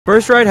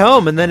First ride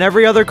home, and then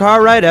every other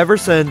car ride ever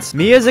since.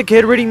 Me as a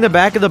kid reading the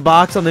back of the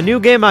box on the new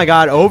game I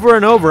got over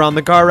and over on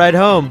the car ride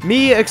home.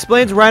 Me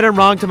explains right and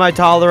wrong to my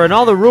toddler and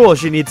all the rules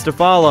she needs to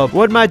follow.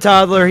 What my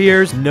toddler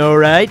hears, no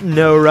right,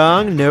 no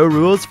wrong, no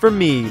rules from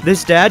me.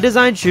 This dad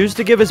designed shoes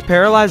to give his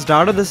paralyzed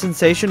daughter the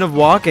sensation of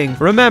walking.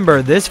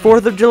 Remember, this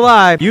 4th of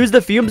July, use the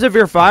fumes of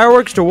your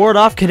fireworks to ward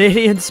off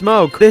Canadian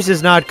smoke. This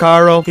is not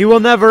Carl. He will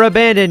never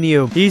abandon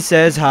you. He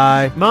says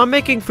hi. Mom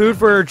making food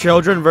for her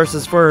children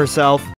versus for herself.